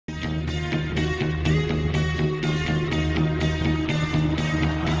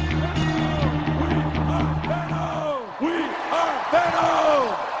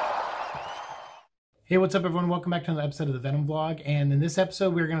Hey, what's up everyone? Welcome back to another episode of the Venom vlog. And in this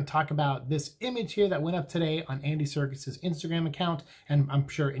episode, we're going to talk about this image here that went up today on Andy Serkis' Instagram account, and I'm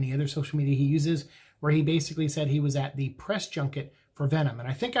sure any other social media he uses, where he basically said he was at the press junket for Venom. And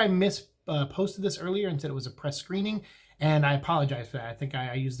I think I posted this earlier and said it was a press screening, and I apologize for that. I think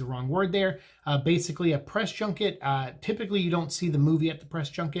I used the wrong word there. Basically, a press junket, typically you don't see the movie at the press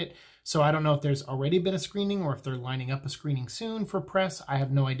junket, so I don't know if there's already been a screening or if they're lining up a screening soon for press. I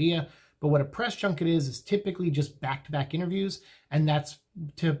have no idea. But what a press junket is typically just back-to-back interviews, and that's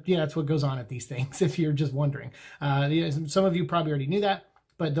what goes on at these things, if you're just wondering. Some of you probably already knew that,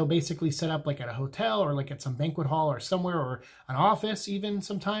 but they'll basically set up like at a hotel or like at some banquet hall or somewhere, or an office even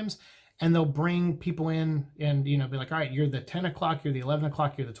sometimes, and they'll bring people in and, be like, all right, you're the 10 o'clock, you're the 11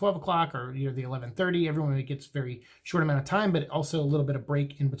 o'clock, you're the 12 o'clock, or you're the 11:30. Everyone gets very short amount of time, but also a little bit of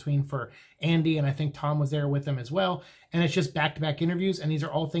break in between for Andy, and I think Tom was there with them as well. And it's just back-to-back interviews, and these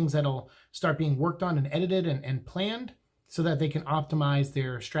are all things that'll start being worked on and edited and planned so that they can optimize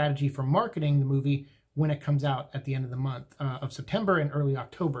their strategy for marketing the movie when it comes out at the end of the month of September and early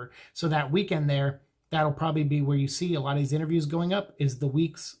October. So that weekend there, that'll probably be where you see a lot of these interviews going up, is the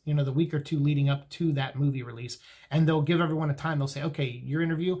weeks, the week or two leading up to that movie release. And they'll give everyone a time. They'll say, okay, your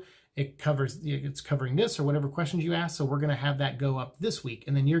interview, it's covering this or whatever questions you ask. So we're going to have that go up this week.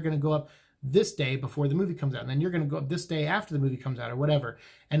 And then you're going to go up this day before the movie comes out. And then you're going to go up this day after the movie comes out or whatever.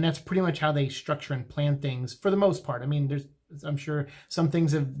 And that's pretty much how they structure and plan things for the most part. I mean, I'm sure some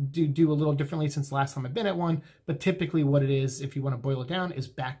things do a little differently since the last time I've been at one, but typically what it is, if you want to boil it down, is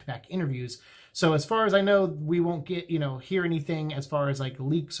back-to-back interviews. So as far as I know, we won't get, hear anything as far as like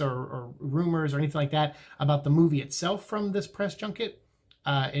leaks or rumors or anything like that about the movie itself from this press junket.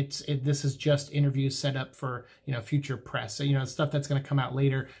 This is just interviews set up for, future press. So, stuff that's going to come out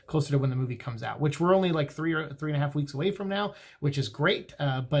later, closer to when the movie comes out, which we're only like 3.5 weeks away from now, which is great.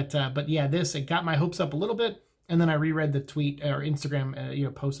 But yeah, it got my hopes up a little bit. And then I reread the tweet or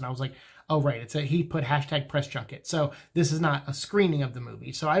Instagram, post, and I was like, oh, right. He put hashtag press junket. So this is not a screening of the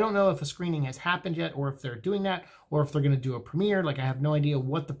movie. So I don't know if a screening has happened yet, or if they're doing that, or if they're going to do a premiere. Like, I have no idea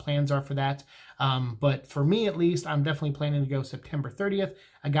what the plans are for that. But for me, at least, I'm definitely planning to go September 30th.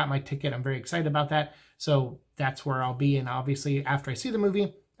 I got my ticket. I'm very excited about that. So that's where I'll be. And obviously, after I see the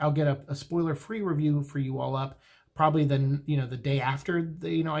movie, I'll get a spoiler-free review for you all up. Probably the day after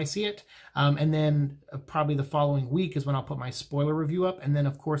I see it, and then probably the following week is when I'll put my spoiler review up, and then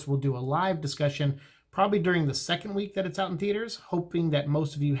of course we'll do a live discussion probably during the second week that it's out in theaters, hoping that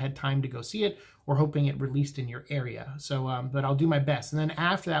most of you had time to go see it, or hoping it released in your area. So, but I'll do my best, and then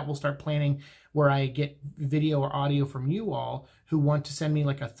after that we'll start planning where I get video or audio from you all who want to send me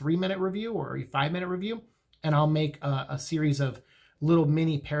like a 3-minute review or a 5-minute review, and I'll make a series of little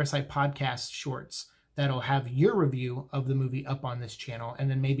mini Parasite podcast shorts that'll have your review of the movie up on this channel, and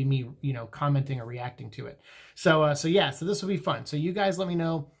then maybe me, commenting or reacting to it. So this will be fun. So you guys let me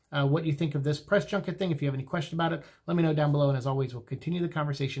know what you think of this press junket thing. If you have any question about it, let me know down below. And as always, we'll continue the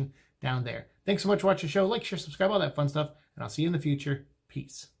conversation down there. Thanks so much for watching the show. Like, share, subscribe, all that fun stuff. And I'll see you in the future.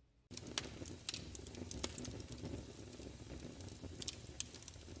 Peace.